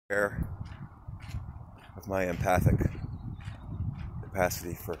aware of my empathic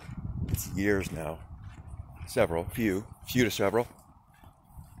capacity for years now. Few to several.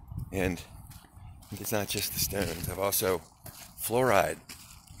 And it's not just the stones. I've also fluoride.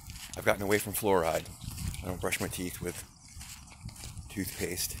 I've gotten away from fluoride. I don't brush my teeth with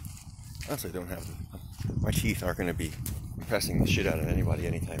toothpaste. Honestly, I don't have my teeth aren't going to be impressing the shit out of anybody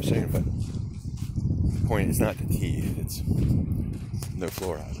anytime soon, but the point is not the teeth, it's no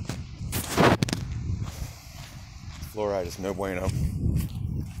fluoride. Fluoride is no bueno. I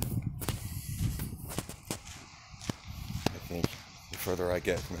think the further I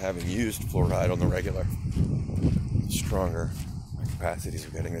get from having used fluoride on the regular, the stronger my capacities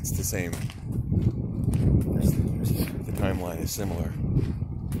are getting. It's the same. The timeline is similar.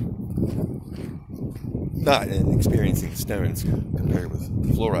 Not in experiencing stones compared with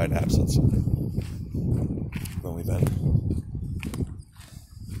fluoride absence. I've only been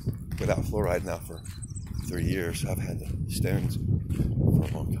without fluoride now for 3 years. I've had the stones for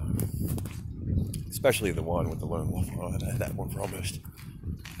a long time. Especially the one with the lone wolf. I've had that one for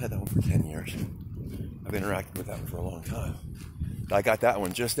 10 years. I've interacted with that one for a long time. I got that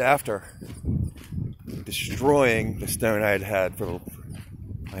one just after destroying the stone I had for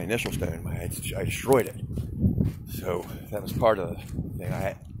my initial stone. I destroyed it. So that was part of the thing.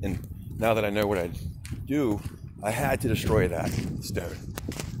 And now that I know what I do, I had to destroy that stone.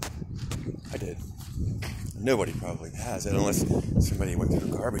 I did. Nobody probably has it unless somebody went through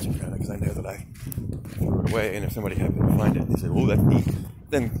the garbage and found it, because I know that I threw it away. And if somebody happened to find it and they said, "Oh, that's neat,"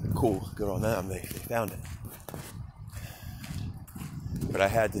 then cool, good on them. They found it. But I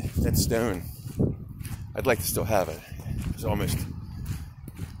had that stone. I'd like to still have it. It's almost.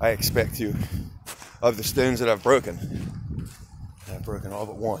 I expect to. Of the stones that I've broken all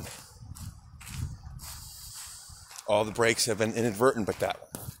but one. All the breaks have been inadvertent, but that one.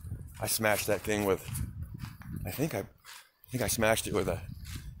 I smashed that thing with, I think I smashed it with a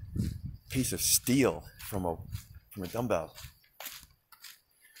piece of steel from a dumbbell.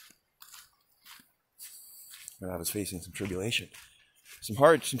 When I was facing some tribulation. Some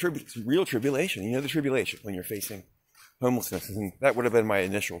real tribulation. You know the tribulation when you're facing homelessness. And that would have been my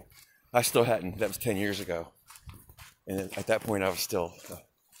initial. I still hadn't. That was 10 years ago. And at that point, I was still.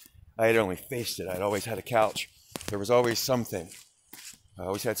 I had only faced it. I'd always had a couch. There was always something. I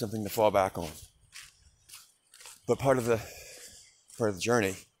always had something to fall back on. But part of the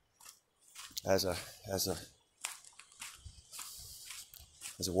journey, as a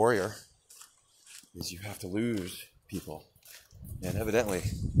warrior, is you have to lose people. And evidently,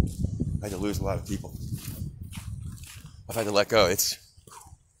 I had to lose a lot of people. I've had to let go. It's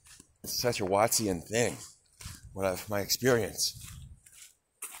such a Wattsian thing. My experience.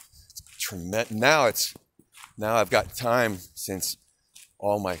 It's tremendous. Now I've got time since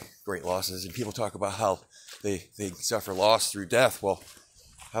all my great losses, and people talk about how they suffer loss through death. Well,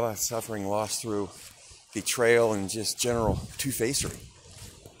 how about suffering loss through betrayal and just general two-facery?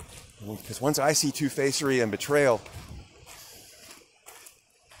 Because once I see two-facery and betrayal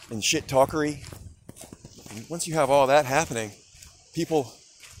and shit-talkery, once you have all that happening, people,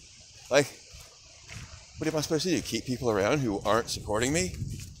 like, what am I supposed to do? Keep people around who aren't supporting me?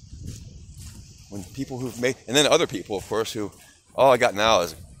 When people who've made, and then other people, of course, who, all I got now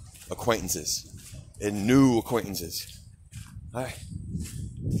is acquaintances and new acquaintances. I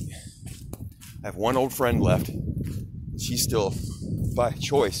have one old friend left. She's still, by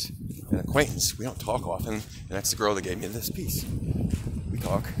choice, an acquaintance. We don't talk often, and that's the girl that gave me this piece. We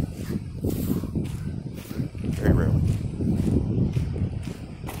talk very rarely.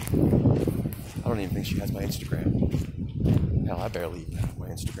 I don't even think she has my Instagram. Hell, I barely even have my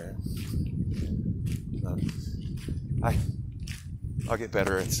Instagram. I'll get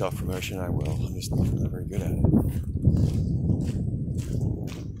better at self-promotion. I will. I'm just not very good at it.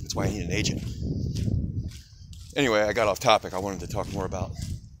 That's why I need an agent. Anyway, I got off topic. I wanted to talk more about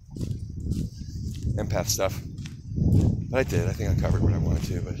empath stuff. But I did. I think I covered what I wanted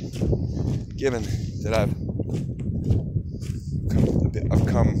to. But given that I've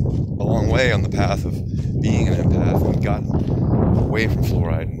come a long way on the path of being an empath and gotten away from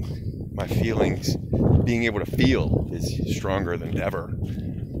fluoride, and my feelings, being able to feel, is stronger than ever.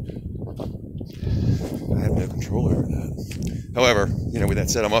 I have no control over that. However, with that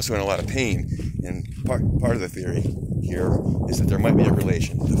said, I'm also in a lot of pain, and part of the theory here is that there might be a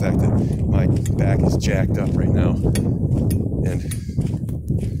relation. The fact that my back is jacked up right now, and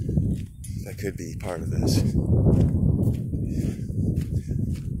that could be part of this.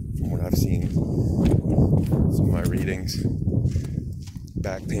 From what I've seen, some of my readings,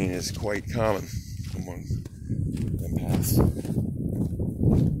 back pain is quite common among empaths.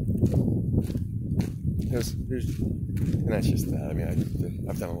 and that's just that. I mean,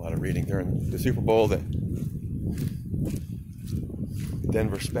 I've done a lot of reading during the Super Bowl that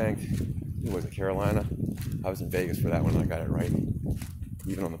Denver spanked. Who was it? Carolina. I was in Vegas for that one. I got it right.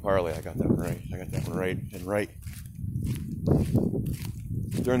 Even on the parlay, I got that one right. I got that one right and right.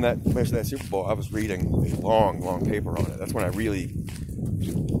 During that Super Bowl, I was reading a long paper on it. That's when I really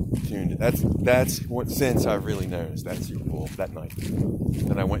tuned it. That's what since I've really noticed that Super Bowl that night.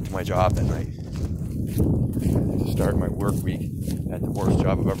 Then I went to my job that night to start my work week at the worst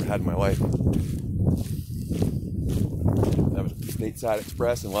job I've ever had in my life. That was Stateside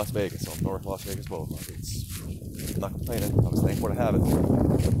Express in Las Vegas on North Las Vegas Boulevard. I'm not complaining. I was thankful to have it.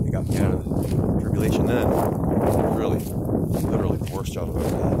 It got me out of the tribulation then. Really, literally the worst job I've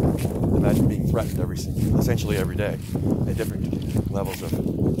ever had. Imagine being threatened essentially every day at different levels of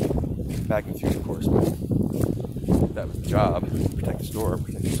magnitude, of course. But that was the job. Protect the store,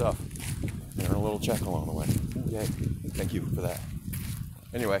 protect your stuff, and earn a little check along the way. Yay. Thank you for that.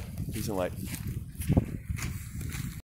 Anyway, peace and light.